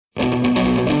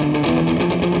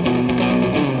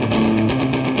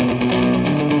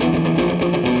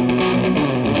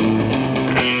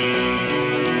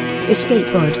Escape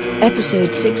Pod, Episode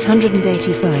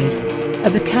 685. A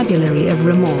Vocabulary of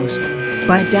Remorse.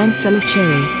 By Dan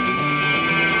Cherry.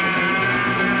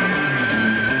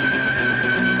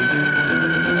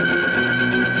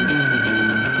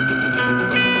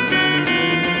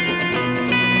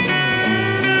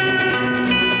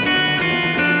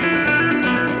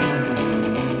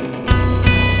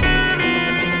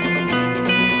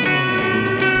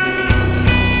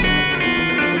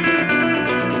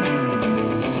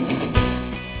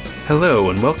 Hello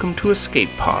and welcome to Escape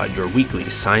Pod, your weekly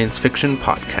science fiction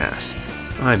podcast.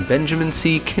 I'm Benjamin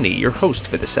C. Kinney, your host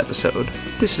for this episode.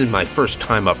 This is my first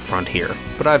time up front here,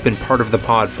 but I've been part of the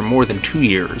pod for more than 2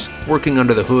 years, working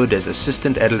under the hood as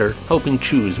assistant editor, helping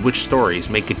choose which stories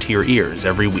make it to your ears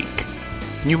every week.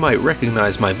 You might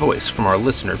recognize my voice from our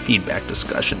listener feedback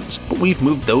discussions, but we've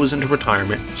moved those into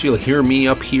retirement, so you'll hear me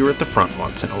up here at the front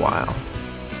once in a while.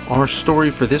 Our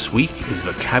story for this week is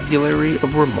Vocabulary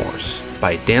of Remorse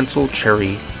by Dan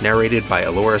Cherry, narrated by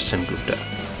Elora Sengupta.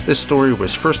 This story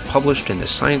was first published in the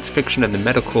Science Fiction and the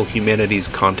Medical Humanities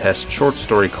Contest short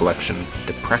story collection,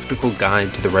 The Practical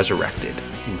Guide to the Resurrected,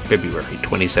 in February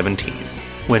 2017.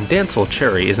 When Dan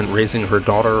Cherry isn't raising her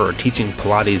daughter or teaching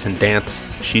Pilates and dance,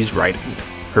 she's writing.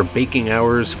 Her baking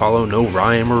hours follow no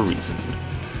rhyme or reason.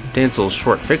 Dansel's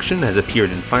short fiction has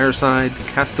appeared in Fireside,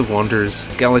 Cast of Wonders,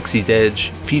 Galaxy's Edge,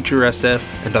 Future SF,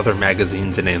 and other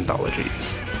magazines and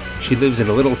anthologies. She lives in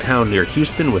a little town near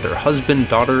Houston with her husband,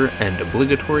 daughter, and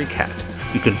obligatory cat.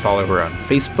 You can follow her on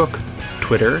Facebook,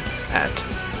 Twitter at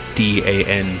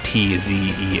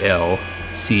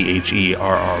DANTZELCHERRY,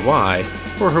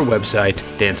 or her website,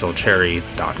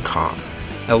 dancelcherry.com.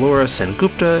 Elora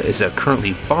Sengupta is a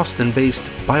currently Boston-based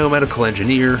biomedical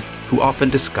engineer who often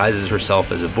disguises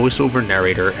herself as a voiceover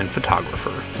narrator and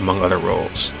photographer, among other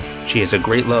roles. She has a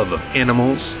great love of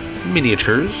animals,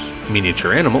 miniatures,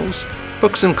 miniature animals,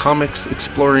 books and comics,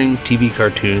 exploring, TV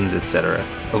cartoons, etc.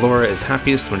 Elora is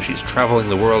happiest when she's traveling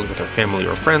the world with her family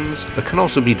or friends, but can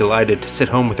also be delighted to sit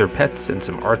home with her pets and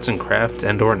some arts and crafts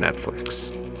and/or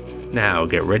Netflix. Now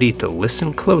get ready to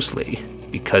listen closely,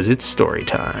 because it's story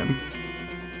time.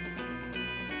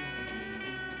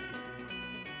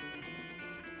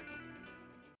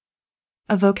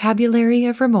 A Vocabulary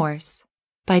of Remorse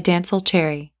by Dan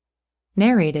Cherry,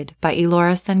 narrated by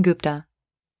Elora Sengupta.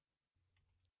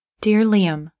 Dear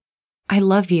Liam, I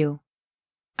love you.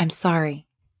 I'm sorry.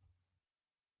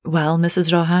 Well,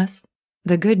 Mrs. Rojas,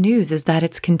 the good news is that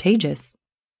it's contagious.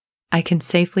 I can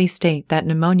safely state that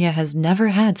pneumonia has never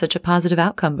had such a positive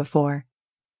outcome before.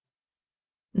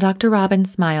 Dr.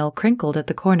 Robin's smile crinkled at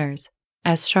the corners,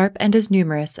 as sharp and as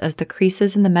numerous as the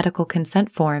creases in the medical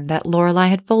consent form that Lorelei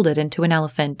had folded into an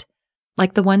elephant,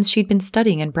 like the ones she'd been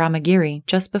studying in Brahmagiri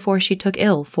just before she took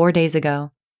ill 4 days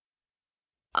ago.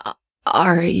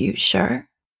 Are you sure?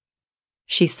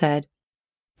 She said.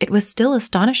 It was still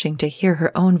astonishing to hear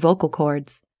her own vocal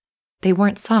cords. They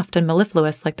weren't soft and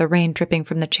mellifluous like the rain dripping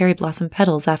from the cherry blossom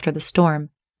petals after the storm.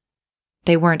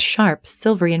 They weren't sharp,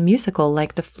 silvery, and musical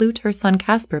like the flute her son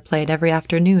Casper played every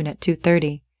afternoon at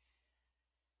 2:30.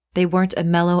 They weren't a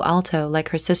mellow alto like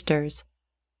her sister's.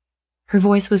 Her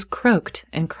voice was croaked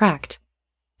and cracked,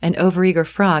 an overeager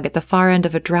frog at the far end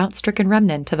of a drought-stricken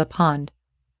remnant of a pond.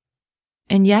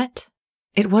 And yet,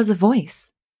 it was a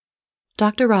voice.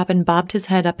 Dr. Robin bobbed his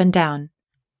head up and down.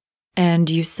 And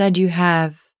you said you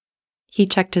have... He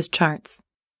checked his charts.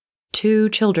 2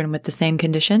 children with the same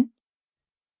condition?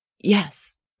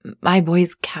 Yes, my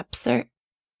boy's Capser.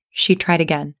 She tried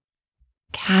again.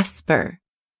 Casper.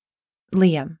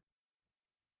 Liam.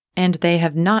 And they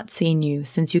have not seen you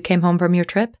since you came home from your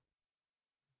trip?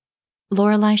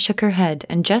 Lorelei shook her head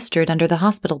and gestured under the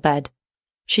hospital bed.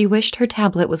 She wished her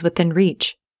tablet was within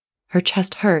reach. Her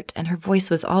chest hurt and her voice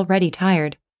was already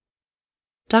tired.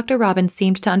 Dr. Robin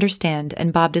seemed to understand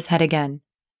and bobbed his head again.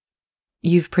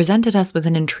 You've presented us with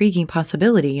an intriguing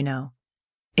possibility, you know.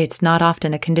 It's not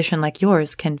often a condition like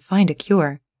yours can find a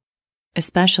cure,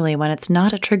 especially when it's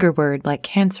not a trigger word like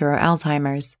cancer or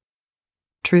Alzheimer's.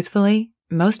 Truthfully,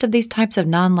 most of these types of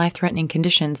non-life-threatening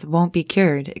conditions won't be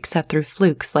cured except through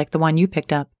flukes like the one you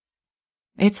picked up.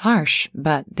 It's harsh,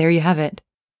 but there you have it.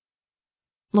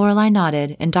 Lorelei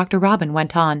nodded, and Dr. Robin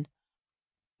went on.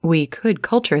 We could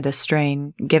culture this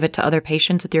strain, give it to other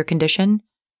patients with your condition.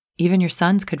 Even your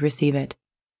sons could receive it.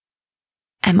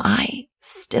 Am I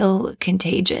still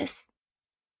contagious?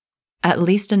 At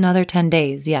least another 10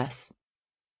 days, yes.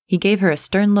 He gave her a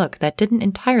stern look that didn't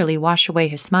entirely wash away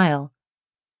his smile.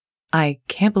 I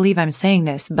can't believe I'm saying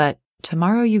this, but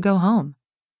tomorrow you go home.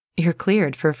 You're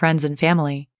cleared for friends and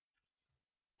family.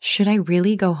 Should I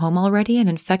really go home already and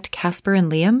infect Casper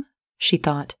and Liam? She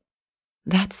thought.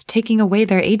 That's taking away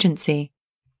their agency.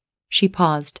 She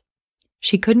paused.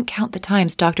 She couldn't count the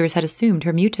times doctors had assumed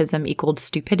her mutism equaled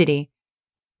stupidity.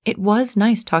 It was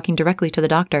nice talking directly to the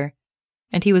doctor,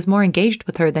 and he was more engaged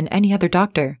with her than any other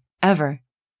doctor, ever.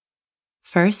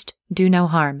 First, do no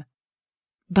harm.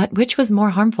 But which was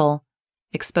more harmful,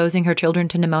 exposing her children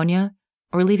to pneumonia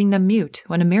or leaving them mute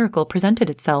when a miracle presented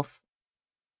itself?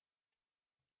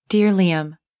 Dear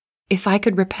Liam, if I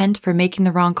could repent for making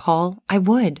the wrong call, I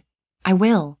would. I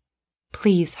will.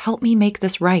 Please help me make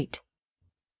this right.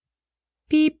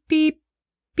 Beep, beep,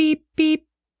 beep, beep.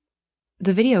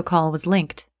 The video call was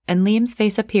linked, and Liam's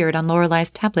face appeared on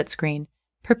Lorelei's tablet screen,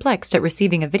 perplexed at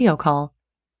receiving a video call.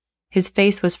 His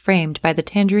face was framed by the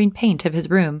tangerine paint of his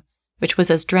room, which was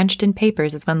as drenched in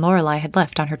papers as when Lorelei had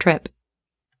left on her trip.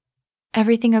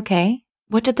 Everything okay?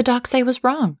 What did the doc say was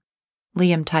wrong?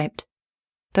 Liam typed.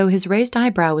 Though his raised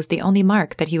eyebrow was the only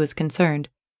mark that he was concerned,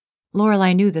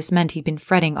 Lorelei knew this meant he'd been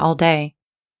fretting all day.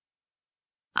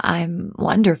 I'm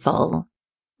wonderful,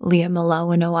 Liam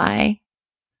Malone.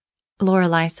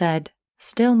 Lorelei said,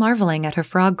 still marveling at her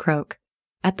frog croak,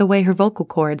 at the way her vocal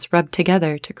cords rubbed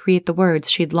together to create the words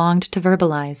she'd longed to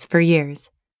verbalize for years.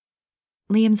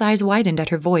 Liam's eyes widened at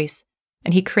her voice,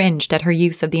 and he cringed at her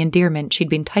use of the endearment she'd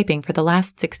been typing for the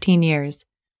last 16 years.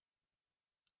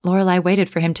 Lorelei waited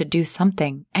for him to do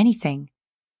something, anything.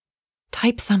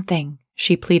 Type something,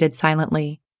 she pleaded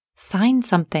silently. Sign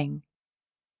something.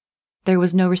 There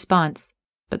was no response,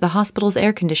 but the hospital's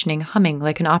air conditioning humming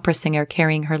like an opera singer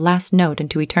carrying her last note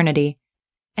into eternity,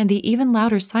 and the even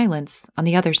louder silence on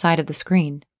the other side of the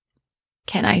screen.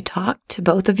 Can I talk to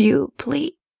both of you,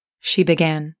 please? She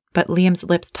began, but Liam's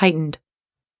lips tightened.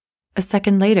 A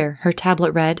second later, her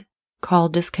tablet read, Call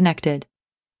disconnected.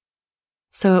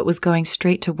 So it was going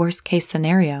straight to worst-case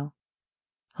scenario.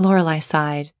 Lorelei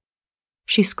sighed.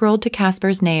 She scrolled to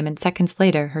Casper's name, and seconds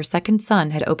later, her second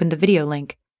son had opened the video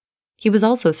link. He was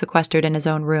also sequestered in his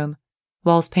own room,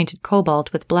 walls painted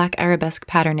cobalt with black arabesque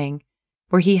patterning,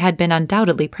 where he had been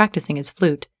undoubtedly practicing his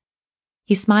flute.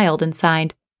 He smiled and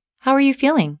sighed, How are you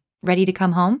feeling? Ready to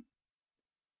come home?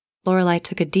 Lorelei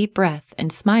took a deep breath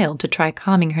and smiled to try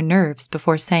calming her nerves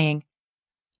before saying,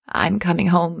 I'm coming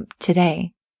home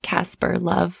today, Casper,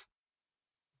 love.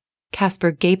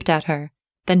 Casper gaped at her,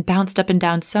 then bounced up and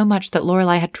down so much that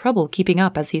Lorelei had trouble keeping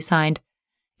up as he signed,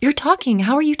 You're talking!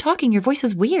 How are you talking? Your voice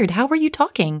is weird. How are you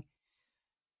talking?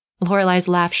 Lorelei's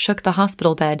laugh shook the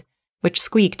hospital bed, which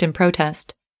squeaked in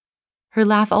protest. Her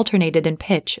laugh alternated in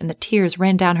pitch, and the tears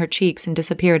ran down her cheeks and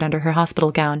disappeared under her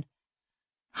hospital gown.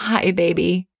 Hi,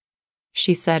 baby,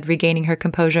 she said, regaining her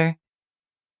composure.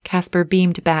 Casper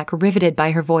beamed back, riveted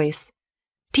by her voice.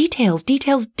 Details,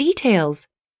 details, details,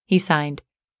 he signed.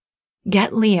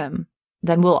 Get Liam,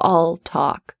 then we'll all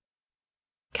talk.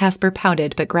 Casper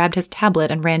pouted but grabbed his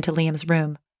tablet and ran to Liam's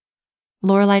room.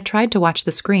 Lorelei tried to watch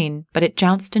the screen, but it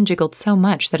jounced and jiggled so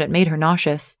much that it made her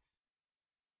nauseous.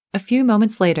 A few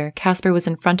moments later, Casper was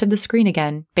in front of the screen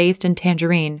again, bathed in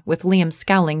tangerine, with Liam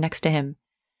scowling next to him.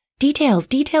 Details,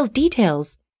 details,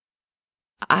 details.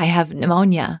 I have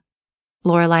pneumonia,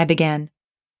 Lorelei began.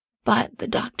 But the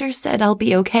doctor said I'll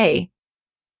be okay.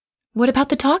 What about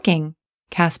the talking?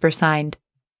 Casper signed.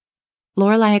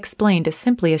 Lorelei explained as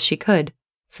simply as she could,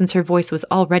 since her voice was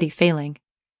already failing.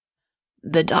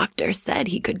 The doctor said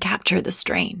he could capture the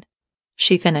strain,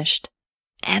 she finished.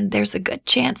 And there's a good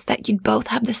chance that you'd both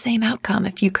have the same outcome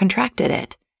if you contracted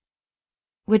it.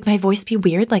 Would my voice be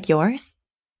weird like yours?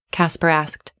 Casper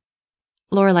asked.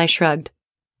 Lorelei shrugged.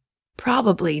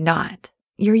 Probably not.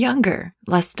 You're younger,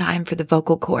 less time for the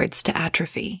vocal cords to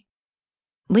atrophy.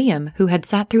 Liam, who had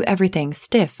sat through everything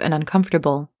stiff and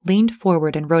uncomfortable, leaned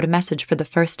forward and wrote a message for the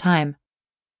first time.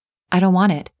 I don't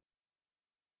want it.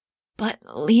 But,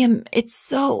 Liam, it's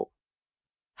so...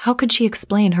 How could she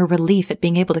explain her relief at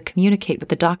being able to communicate with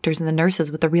the doctors and the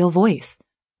nurses with a real voice?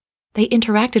 They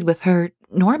interacted with her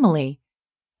normally.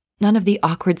 None of the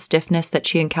awkward stiffness that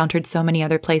she encountered so many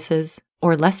other places,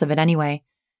 or less of it anyway,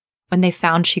 when they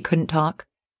found she couldn't talk.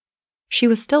 She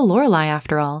was still Lorelei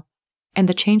after all, and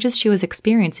the changes she was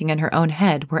experiencing in her own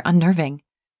head were unnerving.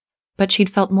 But she'd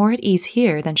felt more at ease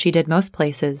here than she did most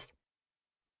places.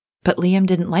 But Liam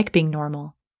didn't like being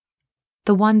normal.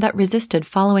 The one that resisted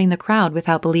following the crowd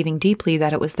without believing deeply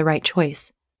that it was the right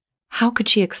choice. How could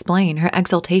she explain her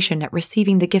exultation at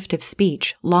receiving the gift of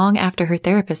speech long after her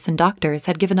therapists and doctors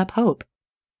had given up hope?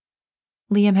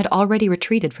 Liam had already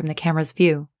retreated from the camera's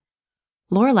view.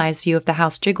 Lorelei's view of the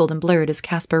house jiggled and blurred as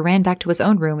Casper ran back to his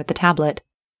own room with the tablet.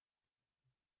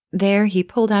 There he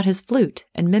pulled out his flute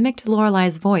and mimicked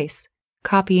Lorelei's voice,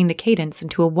 copying the cadence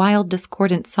into a wild,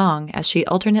 discordant song as she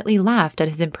alternately laughed at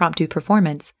his impromptu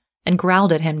performance and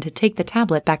growled at him to take the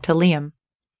tablet back to Liam.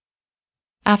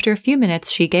 After a few minutes,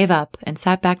 she gave up and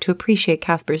sat back to appreciate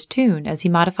Casper's tune as he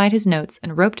modified his notes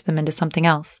and roped them into something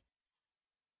else.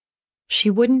 She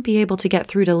wouldn't be able to get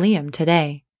through to Liam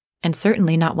today, and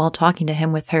certainly not while talking to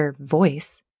him with her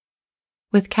voice.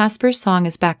 With Casper's song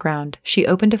as background, she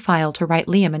opened a file to write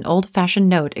Liam an old-fashioned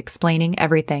note explaining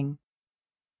everything.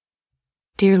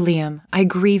 Dear Liam, I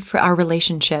grieve for our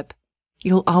relationship.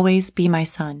 You'll always be my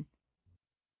son.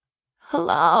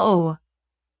 Hello,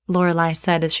 Lorelei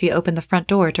said as she opened the front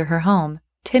door to her home,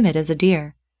 timid as a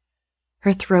deer.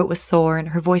 Her throat was sore and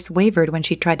her voice wavered when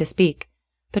she tried to speak,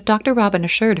 but Dr. Robin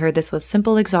assured her this was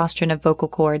simple exhaustion of vocal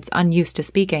cords unused to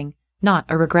speaking, not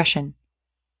a regression.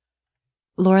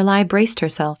 Lorelei braced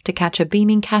herself to catch a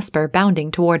beaming Casper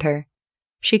bounding toward her.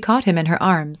 She caught him in her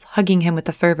arms, hugging him with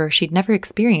the fervor she'd never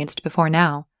experienced before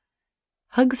now.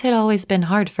 Hugs had always been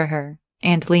hard for her,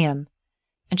 and Liam,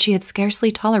 and she had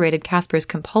scarcely tolerated Casper's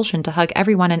compulsion to hug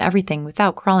everyone and everything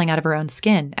without crawling out of her own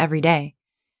skin every day.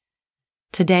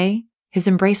 Today, his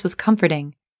embrace was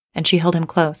comforting, and she held him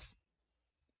close.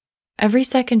 Every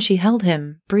second she held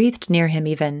him, breathed near him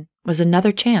even, was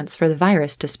another chance for the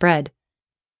virus to spread.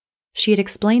 She had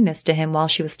explained this to him while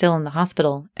she was still in the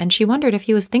hospital, and she wondered if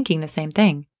he was thinking the same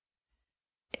thing.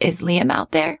 Is Liam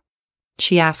out there?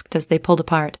 She asked as they pulled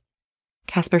apart.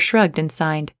 Casper shrugged and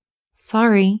signed.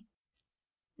 Sorry.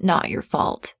 Not your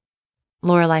fault.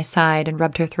 Lorelei sighed and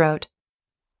rubbed her throat.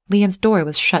 Liam's door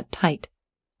was shut tight,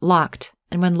 locked,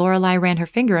 and when Lorelei ran her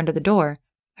finger under the door,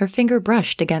 her finger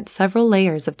brushed against several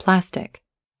layers of plastic.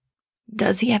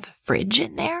 Does he have a fridge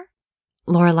in there?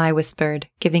 Lorelei whispered,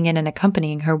 giving in and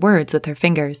accompanying her words with her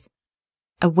fingers.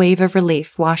 A wave of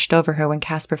relief washed over her when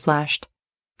Casper flashed.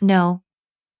 No.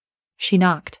 She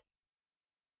knocked.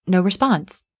 No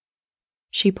response.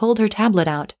 She pulled her tablet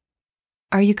out.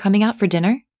 Are you coming out for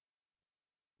dinner?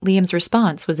 Liam's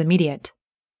response was immediate.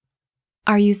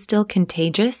 Are you still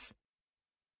contagious?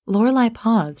 Lorelei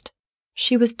paused.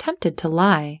 She was tempted to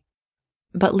lie.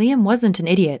 But Liam wasn't an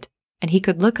idiot, and he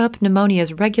could look up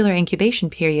pneumonia's regular incubation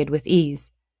period with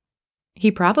ease.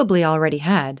 He probably already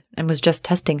had, and was just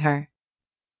testing her.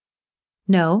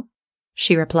 No,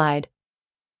 she replied.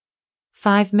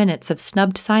 5 minutes of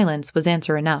snubbed silence was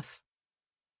answer enough.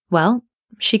 Well,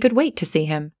 she could wait to see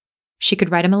him. She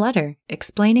could write him a letter,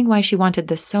 explaining why she wanted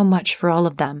this so much for all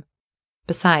of them.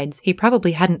 Besides, he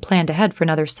probably hadn't planned ahead for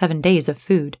another 7 days of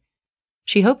food.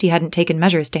 She hoped he hadn't taken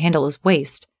measures to handle his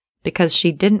waste, because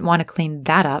she didn't want to clean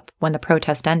that up when the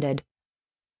protest ended.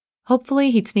 Hopefully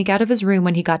he'd sneak out of his room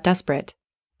when he got desperate,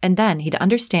 and then he'd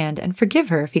understand and forgive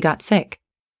her if he got sick.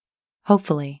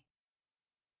 Hopefully.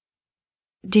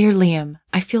 Dear Liam,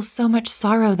 I feel so much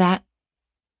sorrow that...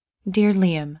 Dear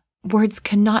Liam, words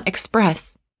cannot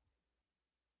express.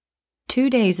 2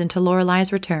 days into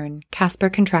Lorelei's return, Casper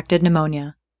contracted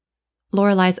pneumonia.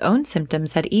 Lorelei's own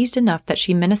symptoms had eased enough that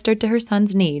she ministered to her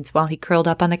son's needs while he curled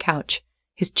up on the couch,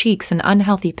 his cheeks an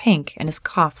unhealthy pink and his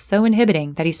cough so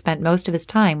inhibiting that he spent most of his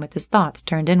time with his thoughts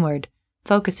turned inward,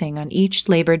 focusing on each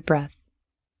labored breath.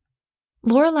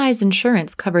 Lorelei's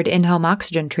insurance covered in-home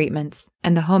oxygen treatments,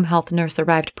 and the home health nurse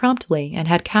arrived promptly and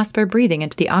had Casper breathing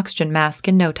into the oxygen mask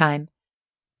in no time.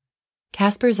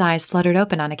 Casper's eyes fluttered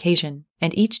open on occasion,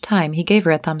 and each time he gave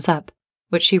her a thumbs up,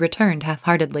 which she returned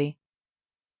half-heartedly.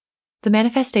 The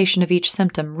manifestation of each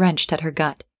symptom wrenched at her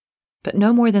gut, but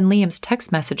no more than Liam's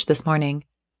text message this morning.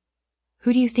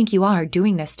 Who do you think you are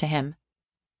doing this to him?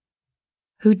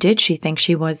 Who did she think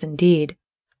she was indeed?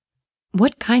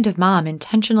 What kind of mom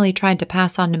intentionally tried to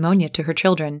pass on pneumonia to her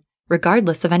children,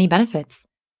 regardless of any benefits?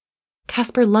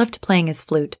 Casper loved playing his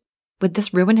flute. Would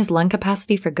this ruin his lung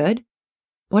capacity for good?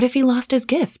 What if he lost his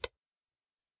gift?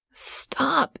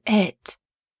 Stop it!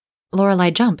 Lorelei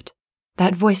jumped.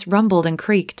 That voice rumbled and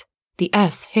creaked. The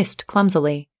S hissed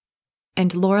clumsily.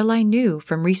 And Lorelei knew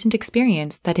from recent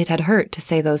experience that it had hurt to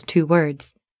say those 2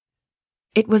 words.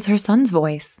 It was her son's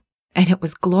voice, and it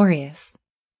was glorious.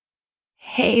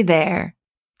 Hey there,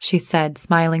 she said,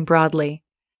 smiling broadly.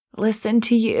 Listen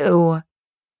to you.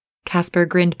 Casper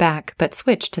grinned back, but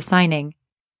switched to signing.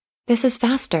 This is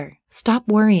faster. Stop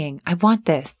worrying. I want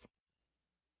this.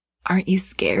 Aren't you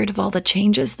scared of all the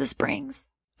changes this brings?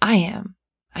 I am.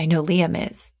 I know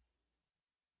Liam is.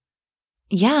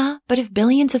 Yeah, but if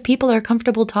billions of people are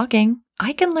comfortable talking,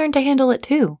 I can learn to handle it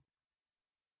too.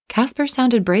 Casper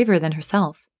sounded braver than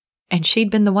herself, and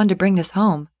she'd been the one to bring this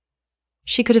home.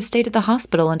 She could have stayed at the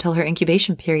hospital until her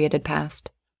incubation period had passed.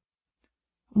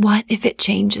 What if it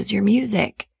changes your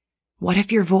music? What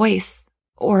if your voice,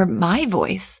 or my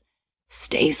voice,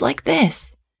 stays like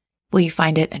this? Will you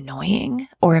find it annoying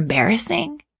or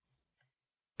embarrassing?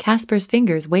 Casper's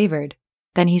fingers wavered.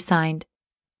 Then he signed,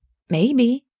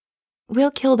 "Maybe.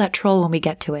 We'll kill that troll when we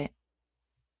get to it."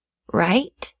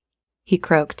 "Right?" he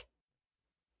croaked.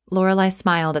 Lorelai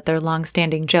smiled at their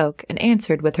long-standing joke and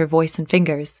answered with her voice and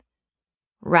fingers.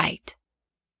 "Right."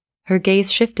 Her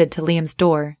gaze shifted to Liam's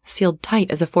door, sealed tight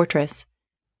as a fortress.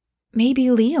 Maybe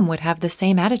Liam would have the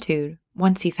same attitude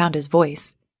once he found his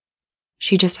voice.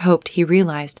 She just hoped he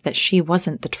realized that she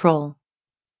wasn't the troll.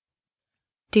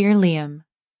 "Dear Liam,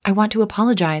 I want to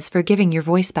apologize for giving your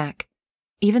voice back.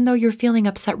 Even though you're feeling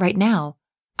upset right now,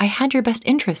 I had your best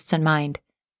interests in mind.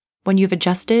 When you've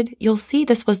adjusted, you'll see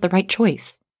this was the right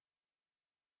choice.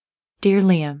 Dear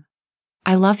Liam,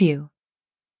 I love you.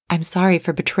 I'm sorry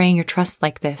for betraying your trust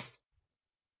like this."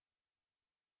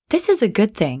 This is a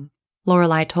good thing,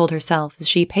 Lorelai told herself as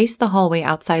she paced the hallway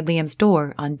outside Liam's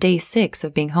door on day 6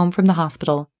 of being home from the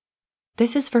hospital.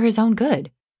 This is for his own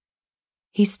good.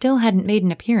 He still hadn't made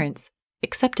an appearance,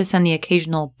 except to send the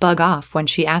occasional bug off when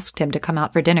she asked him to come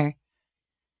out for dinner.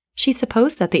 She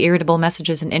supposed that the irritable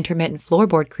messages and intermittent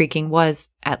floorboard creaking was,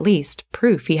 at least,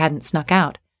 proof he hadn't snuck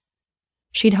out.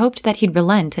 She'd hoped that he'd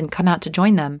relent and come out to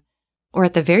join them, or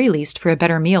at the very least for a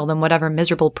better meal than whatever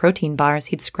miserable protein bars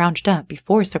he'd scrounged up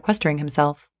before sequestering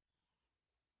himself.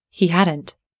 He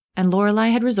hadn't, and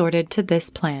Lorelai had resorted to this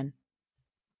plan.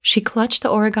 She clutched the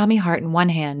origami heart in one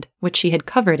hand, which she had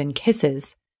covered in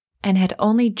kisses, and had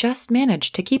only just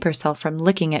managed to keep herself from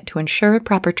licking it to ensure a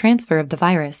proper transfer of the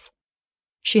virus.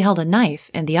 She held a knife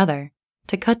in the other,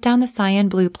 to cut down the cyan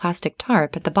blue plastic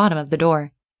tarp at the bottom of the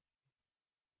door.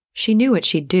 She knew what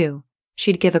she'd do.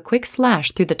 She'd give a quick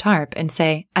slash through the tarp and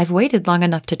say, "I've waited long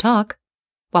enough to talk,"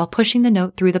 while pushing the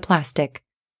note through the plastic,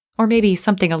 or maybe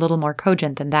something a little more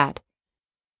cogent than that.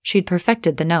 She'd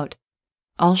perfected the note.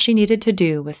 All she needed to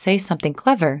do was say something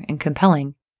clever and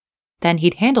compelling. Then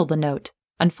he'd handle the note,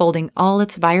 unfolding all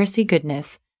its virusy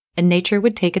goodness, and nature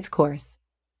would take its course.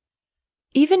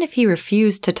 Even if he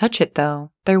refused to touch it,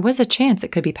 though, there was a chance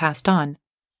it could be passed on.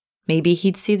 Maybe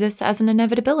he'd see this as an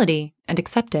inevitability and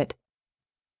accept it.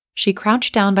 She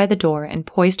crouched down by the door and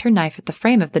poised her knife at the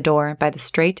frame of the door by the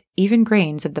straight, even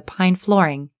grains of the pine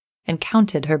flooring and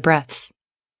counted her breaths.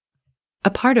 A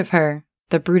part of her,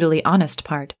 the brutally honest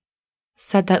part,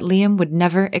 said that Liam would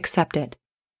never accept it.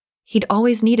 He'd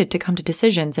always needed to come to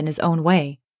decisions in his own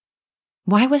way.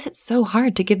 Why was it so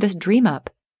hard to give this dream up?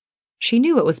 She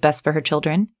knew it was best for her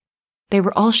children. They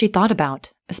were all she thought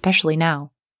about, especially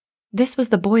now. This was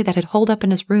the boy that had holed up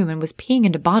in his room and was peeing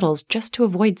into bottles just to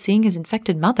avoid seeing his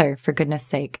infected mother, for goodness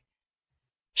sake.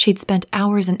 She'd spent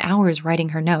hours and hours writing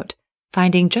her note,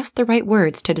 finding just the right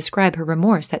words to describe her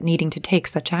remorse at needing to take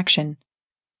such action.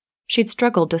 She'd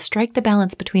struggled to strike the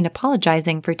balance between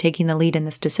apologizing for taking the lead in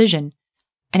this decision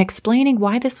and explaining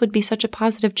why this would be such a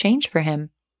positive change for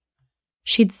him.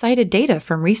 She'd cited data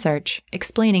from research,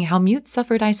 explaining how mutes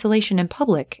suffered isolation in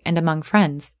public and among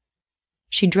friends.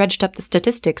 She dredged up the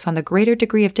statistics on the greater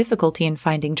degree of difficulty in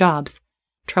finding jobs,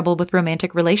 trouble with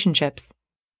romantic relationships.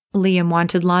 Liam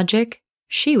wanted logic.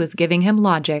 She was giving him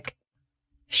logic.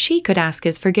 She could ask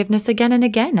his forgiveness again and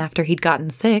again after he'd gotten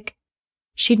sick.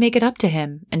 She'd make it up to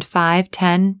him, and 5,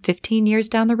 10, 15 years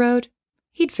down the road,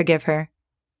 he'd forgive her.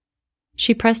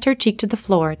 She pressed her cheek to the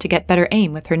floor to get better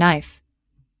aim with her knife.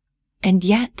 And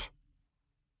yet,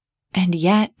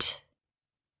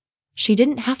 she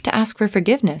didn't have to ask for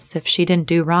forgiveness if she didn't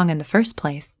do wrong in the first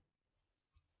place.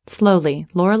 Slowly,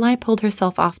 Lorelai pulled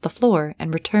herself off the floor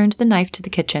and returned the knife to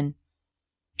the kitchen.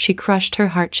 She crushed her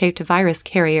heart-shaped virus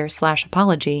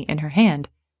carrier/apology in her hand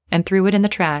and threw it in the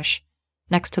trash,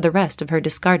 next to the rest of her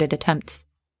discarded attempts.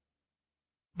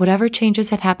 Whatever changes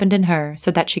had happened in her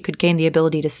so that she could gain the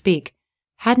ability to speak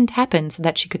hadn't happened so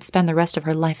that she could spend the rest of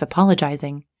her life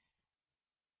apologizing.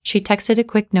 She texted a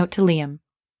quick note to Liam.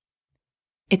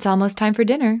 "It's almost time for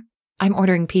dinner. I'm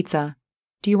ordering pizza.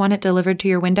 Do you want it delivered to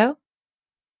your window?"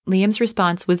 Liam's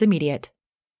response was immediate.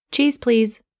 "Cheese,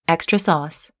 please. Extra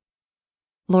sauce."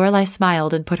 Lorelai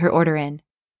smiled and put her order in.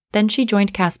 Then she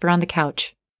joined Casper on the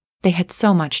couch. They had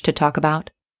so much to talk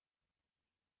about.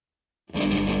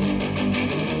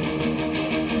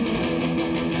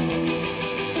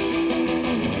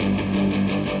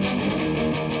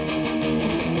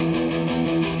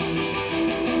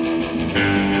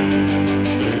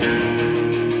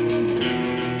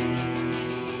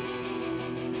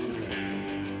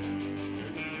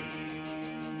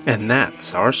 And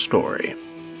that's our story.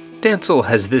 Dancel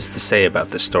has this to say about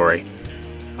this story.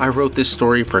 "I wrote this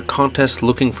story for a contest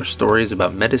looking for stories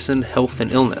about medicine, health,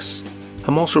 and illness.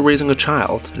 I'm also raising a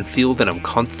child and feel that I'm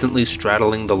constantly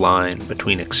straddling the line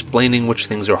between explaining which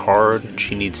things are hard and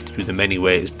she needs to do them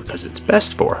anyways because it's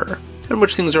best for her, in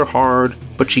which things are hard,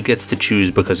 but she gets to choose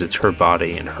because it's her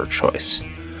body and her choice.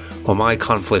 While my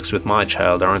conflicts with my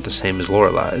child aren't the same as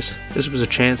Lorelai's, this was a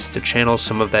chance to channel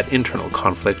some of that internal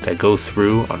conflict I go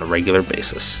through on a regular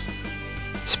basis.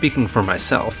 Speaking for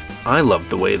myself, I love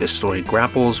the way this story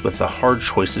grapples with the hard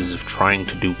choices of trying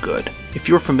to do good. If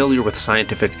you're familiar with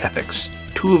scientific ethics,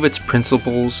 two of its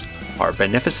principles are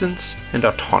beneficence and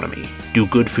autonomy. Do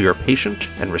good for your patient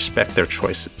and respect their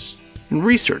choices. In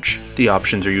research, the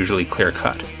options are usually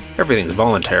clear-cut. Everything's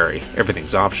voluntary,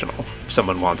 everything's optional. If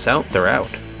someone wants out, they're out.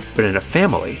 But in a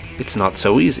family, it's not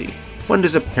so easy. When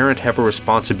does a parent have a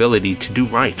responsibility to do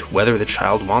right, whether the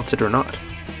child wants it or not?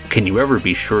 Can you ever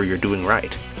be sure you're doing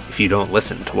right if you don't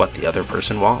listen to what the other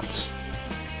person wants?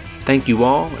 Thank you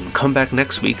all, and come back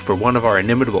next week for one of our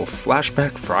inimitable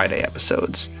Flashback Friday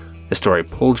episodes, a story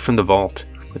pulled from the vault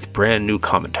with brand new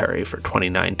commentary for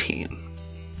 2019.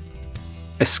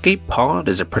 Escape Pod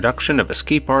is a production of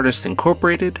Escape Artists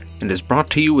Incorporated and is brought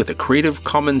to you with a Creative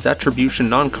Commons Attribution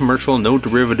Non-Commercial No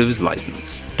Derivatives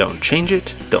license. Don't change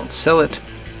it, don't sell it,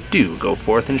 do go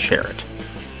forth and share it.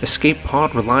 Escape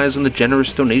Pod relies on the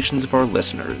generous donations of our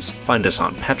listeners. Find us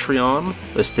on Patreon,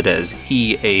 listed as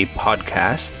EA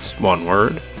Podcasts, one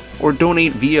word, or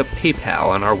donate via PayPal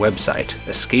on our website,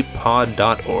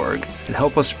 escapepod.org, and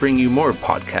help us bring you more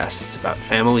podcasts about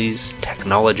families,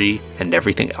 technology, and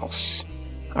everything else.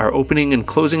 Our opening and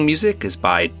closing music is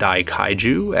by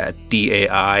Daikaiju at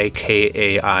daikaiju.org.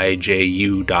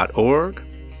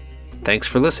 Thanks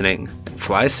for listening, and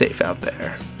fly safe out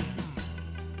there.